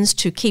regions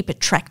to keep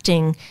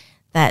attracting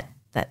that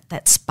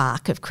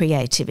spark of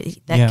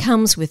creativity that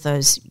comes with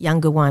those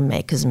younger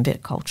winemakers and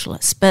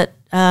viticulturists. But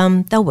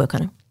they'll work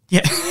on it.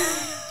 Yeah.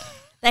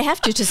 They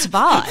have to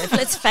survive,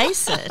 let's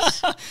face it.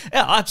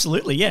 Yeah,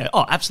 absolutely, yeah.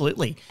 Oh,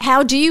 absolutely.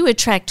 How do you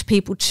attract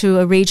people to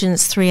a region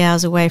that's 3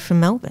 hours away from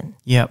Melbourne?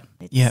 Yep,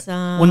 yeah.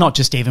 Well, not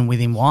just even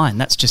within wine,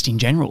 that's just in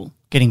general,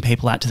 getting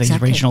people out to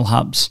these regional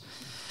hubs.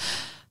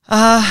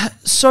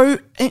 So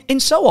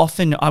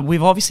often,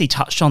 we've obviously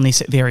touched on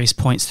this at various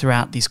points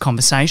throughout this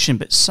conversation,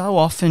 but so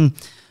often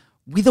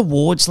with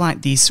awards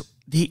like this,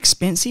 the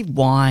expensive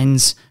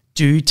wines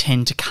do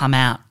tend to come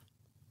out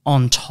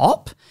on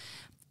top.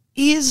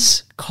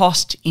 Is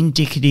cost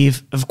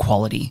indicative of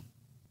quality?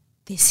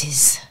 This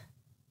is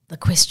the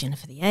question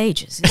for the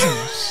ages, isn't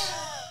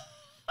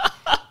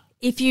it?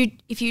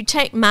 If you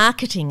take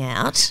marketing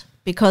out,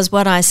 because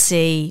what I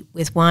see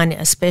with wine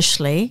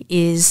especially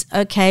is,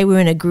 okay, we're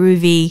in a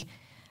groovy,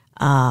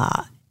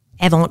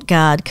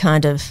 avant-garde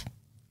kind of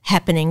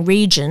happening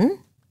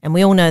region, and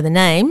we all know the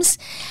names.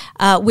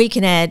 We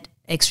can add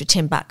extra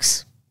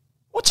 $10.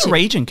 What's a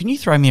region? Can you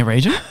throw me a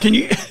region? Can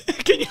you?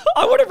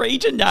 I want a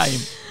region name.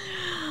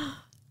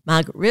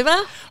 Margaret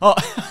River. Oh.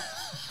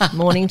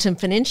 Mornington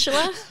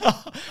Peninsula.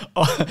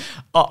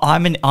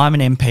 I'm an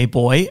MP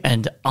boy,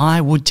 and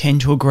I would tend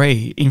to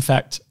agree. In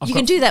fact, you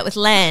can do that with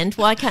land.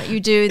 Why can't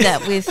you do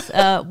that with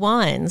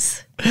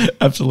wines?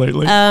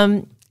 Absolutely.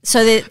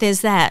 So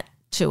there's that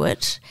to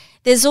it.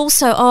 There's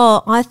also,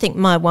 I think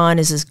my wine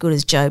is as good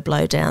as Joe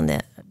Blow down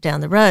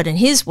the road, and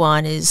his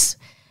wine is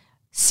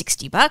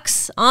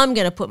 $60. I'm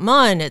going to put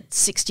mine at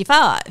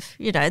 65.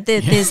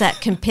 There's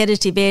that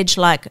competitive edge,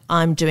 like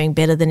I'm doing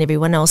better than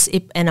everyone else,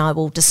 and I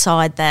will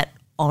decide that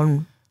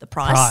on the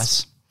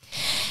price.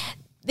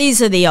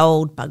 These are the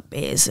old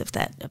bugbears of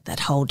that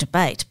whole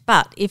debate.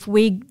 But if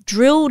we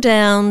drill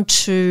down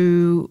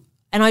to,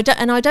 and I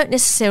don't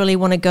necessarily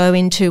want to go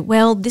into,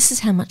 well, this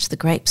is how much the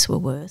grapes were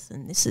worth,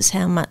 and this is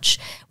how much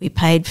we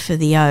paid for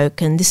the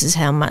oak, and this is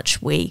how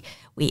much we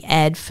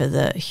add for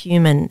the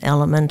human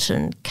element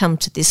and come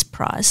to this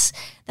price.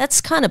 That's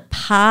kind of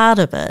part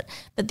of it.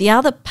 But the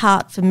other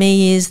part for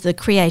me is the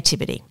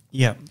creativity.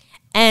 Yeah.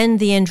 And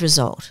the end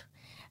result.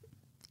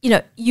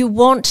 You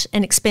want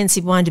an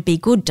expensive wine to be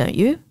good, don't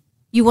you?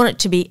 You want it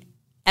to be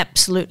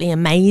absolutely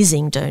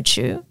amazing, don't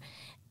you?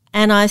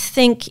 And I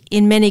think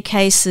in many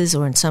cases,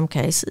 or in some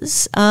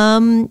cases,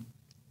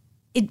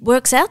 it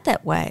works out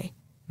that way.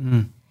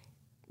 Mm.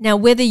 Now,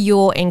 whether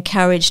you're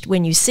encouraged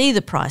when you see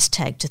the price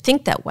tag to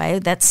think that way,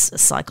 that's a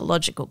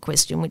psychological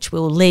question which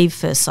we'll leave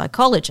for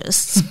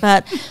psychologists.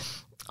 But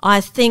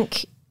I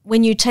think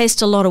when you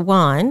taste a lot of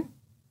wine,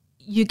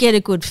 you get a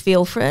good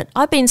feel for it.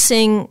 I've been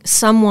seeing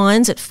some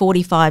wines at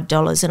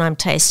 $45 and I'm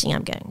tasting,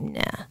 I'm going,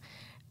 nah,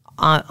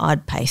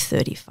 I'd pay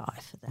 $35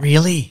 for that.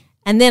 Really?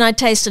 And then I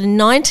tasted a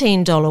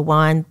 $19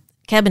 wine,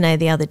 Cabernet,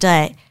 the other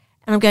day,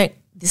 and I'm going,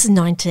 this is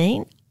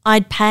 $19?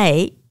 I'd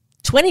pay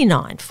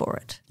 $29 for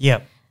it.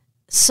 Yep.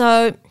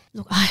 So,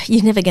 look,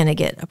 you're never going to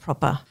get a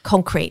proper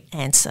concrete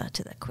answer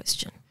to that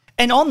question.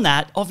 And on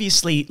that,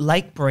 obviously,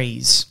 Lake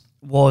Breeze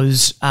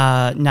was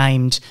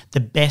named the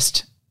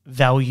best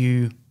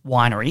value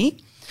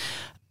winery.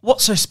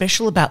 What's so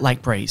special about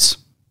Lake Breeze?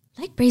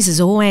 Lake Breeze is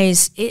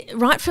always,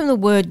 right from the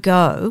word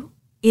go,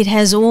 it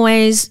has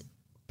always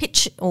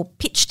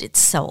pitched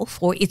itself,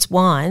 or its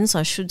wines,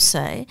 I should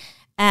say,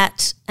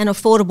 at an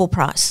affordable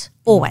price,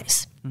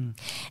 always. Mm.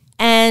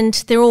 And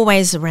they're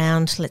always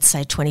around, let's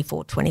say,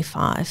 $24,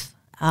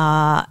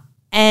 $25.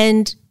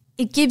 And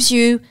it gives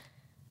you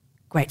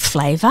great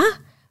flavour,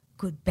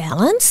 good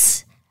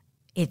balance.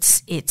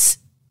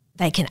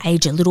 They can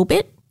age a little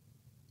bit,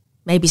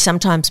 maybe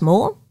sometimes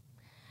more.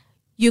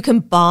 You can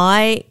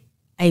buy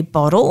a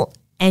bottle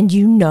and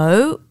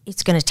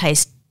it's going to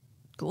taste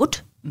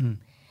good. Mm.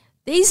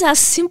 These are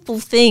simple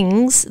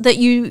things that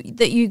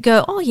you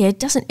go, oh yeah,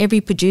 doesn't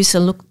every producer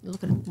look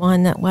at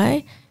wine that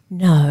way?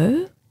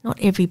 No, not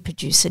every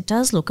producer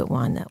does look at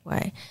wine that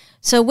way.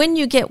 So when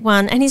you get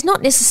one, and he's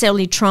not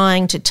necessarily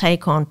trying to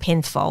take on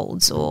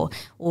Penfolds or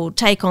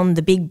take on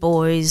the big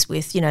boys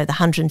with, the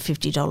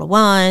 $150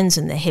 wines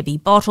and the heavy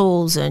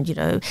bottles and,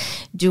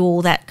 do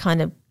all that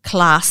kind of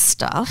class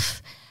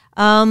stuff.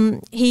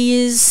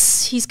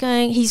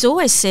 He's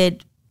always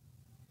said,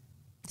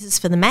 this is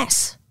for the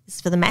mass. This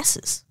is for the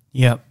masses.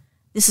 Yep.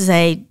 This is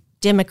a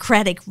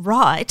democratic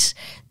right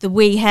that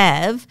we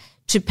have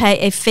to pay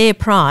a fair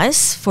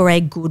price for a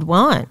good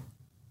wine.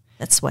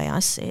 That's the way I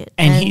see it.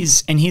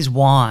 And his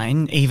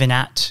wine, even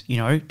at,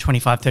 $25,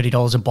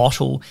 $30 a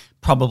bottle,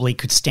 probably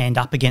could stand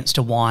up against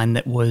a wine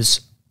that was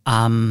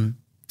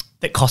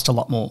that cost a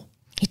lot more.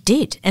 It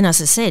did. And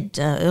as I said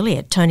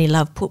earlier, Tony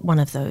Love put one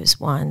of those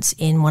wines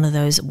in one of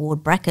those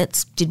award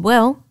brackets, did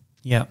well,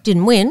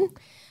 didn't win,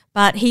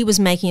 but he was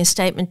making a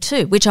statement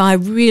too, which I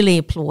really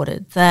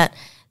applauded, that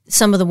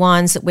some of the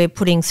wines that we're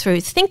putting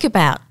through, think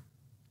about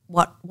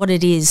what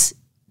it is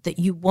that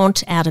you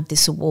want out of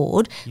this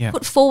award. Yeah.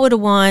 Put forward a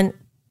wine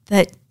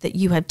that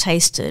you have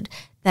tasted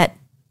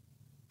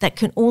that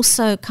can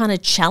also kind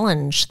of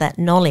challenge that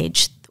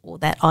knowledge or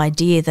that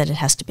idea that it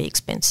has to be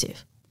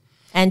expensive.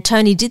 And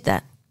Tony did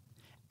that.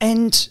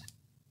 And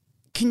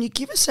can you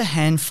give us a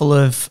handful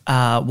of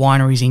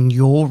wineries in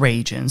your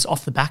regions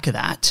off the back of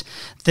that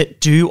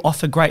do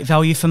offer great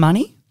value for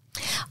money?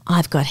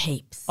 I've got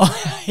heaps.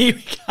 Oh, here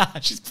we go.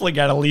 She's pulling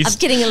out a list. I'm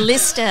getting a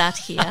list out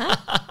here.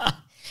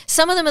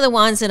 Some of them are the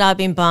wines that I've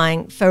been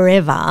buying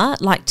forever,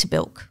 like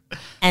Tabilk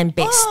and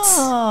Bests.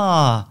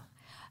 Ah.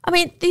 I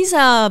mean, these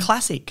are...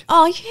 classic.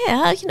 Oh,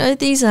 yeah.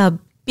 These are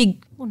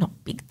big, well,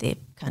 not big, they're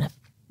kind of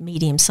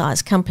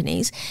medium-sized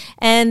companies,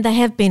 and they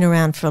have been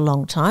around for a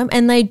long time,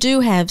 and they do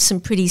have some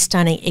pretty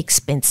stunning,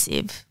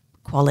 expensive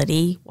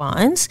quality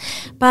wines.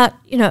 But,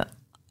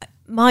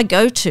 my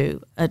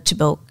go-to are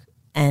Tabilk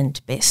and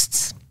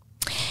Bests.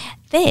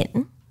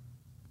 Then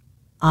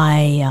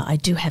I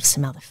do have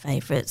some other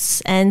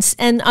favourites,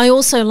 and I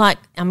also like.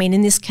 I mean,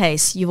 in this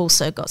case, you've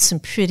also got some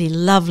pretty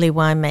lovely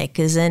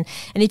winemakers, and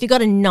if you've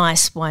got a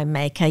nice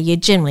winemaker, you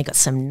generally got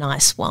some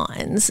nice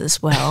wines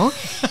as well.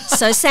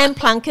 So Sam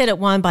Plunkett at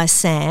Wine by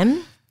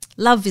Sam,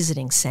 love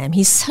visiting Sam.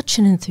 He's such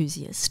an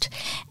enthusiast,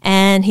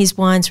 and his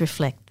wines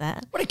reflect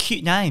that. What a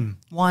cute name,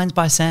 Wines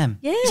by Sam.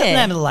 Yeah, is that the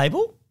name of the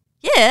label?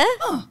 Yeah.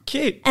 Oh,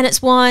 cute. And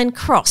it's Wine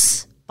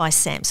Cross by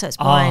Sam, so it's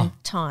wine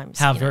times.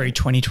 How very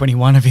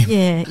 2021 of him.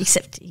 Yeah,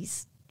 except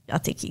I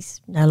think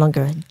he's no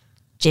longer a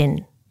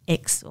Gen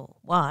X or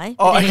Y.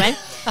 Oh, but anyway,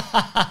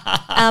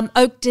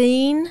 Oak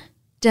Dean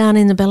down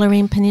in the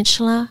Bellarine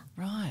Peninsula.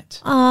 Right.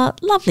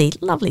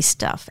 Lovely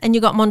stuff. And you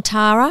got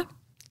Montara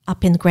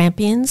up in the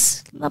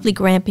Grampians. Lovely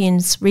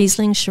Grampians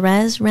Riesling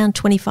Shiraz, around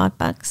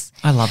 $25.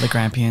 I love the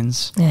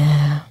Grampians.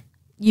 Yeah.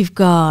 You've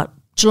got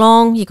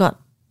Geelong, you've got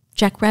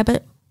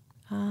Jackrabbit.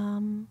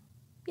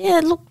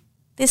 Look,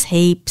 there's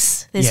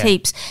heaps.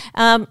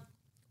 I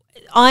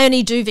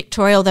only do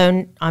Victoria,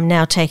 although I'm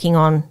now taking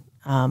on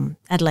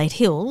Adelaide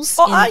Hills.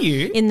 Are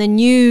you? In the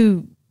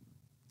new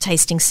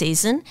tasting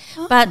season.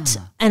 And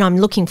I'm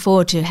looking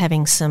forward to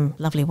having some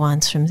lovely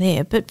wines from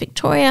there. But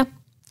Victoria,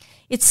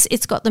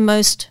 it's got the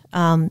most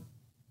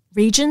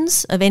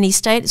regions of any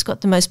state. It's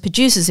got the most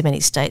producers of any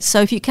state.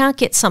 So if you can't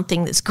get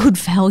something that's good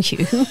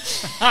value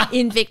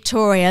in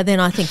Victoria, then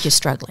I think you're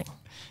struggling.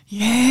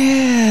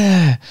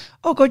 Yeah.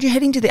 Oh, God, you're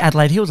heading to the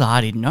Adelaide Hills.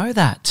 I didn't know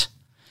that.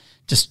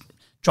 Just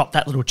drop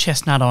that little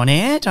chestnut on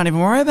air. Don't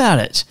even worry about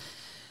it.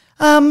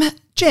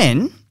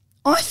 Jen,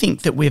 I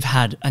think that we've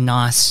had a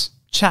nice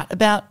chat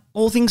about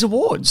all things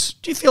awards.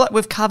 Do you feel like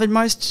we've covered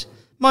most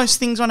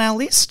things on our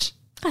list?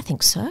 I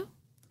think so.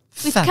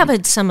 We've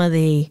covered some of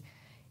the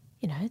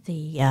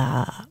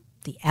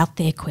out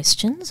there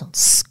questions on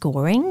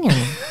scoring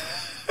and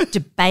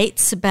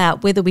debates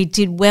about whether we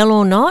did well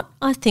or not.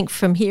 I think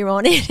from here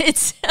on in,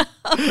 it's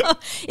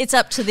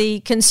up to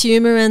the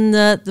consumer and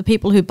the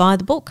people who buy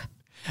the book.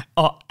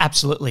 Oh,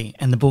 absolutely.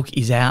 And the book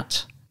is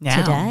out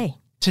now.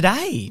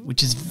 Today,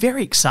 which is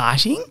very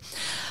exciting.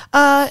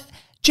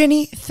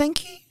 Jenny,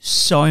 thank you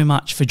so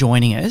much for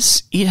joining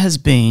us. It has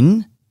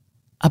been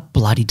a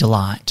bloody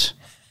delight.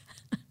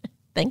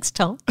 Thanks,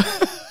 Tom.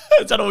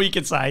 Is that all you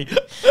can say?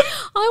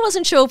 I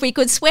wasn't sure if we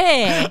could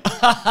swear.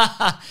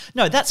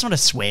 No, that's not a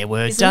swear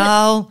word,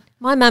 Dal.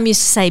 My mum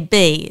used to say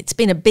bee. It's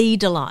been a bee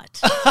delight.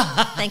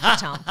 Thank you,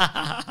 Tom.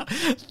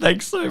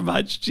 Thanks so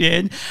much,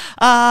 Jen.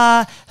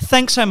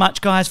 Thanks so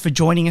much, guys, for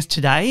joining us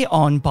today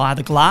on By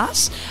the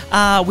Glass.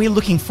 We're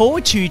looking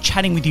forward to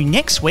chatting with you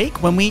next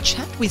week when we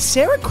chat with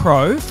Sarah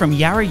Crow from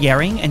Yarra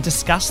Yering and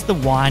discuss the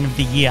wine of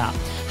the year.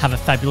 Have a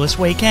fabulous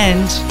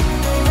weekend.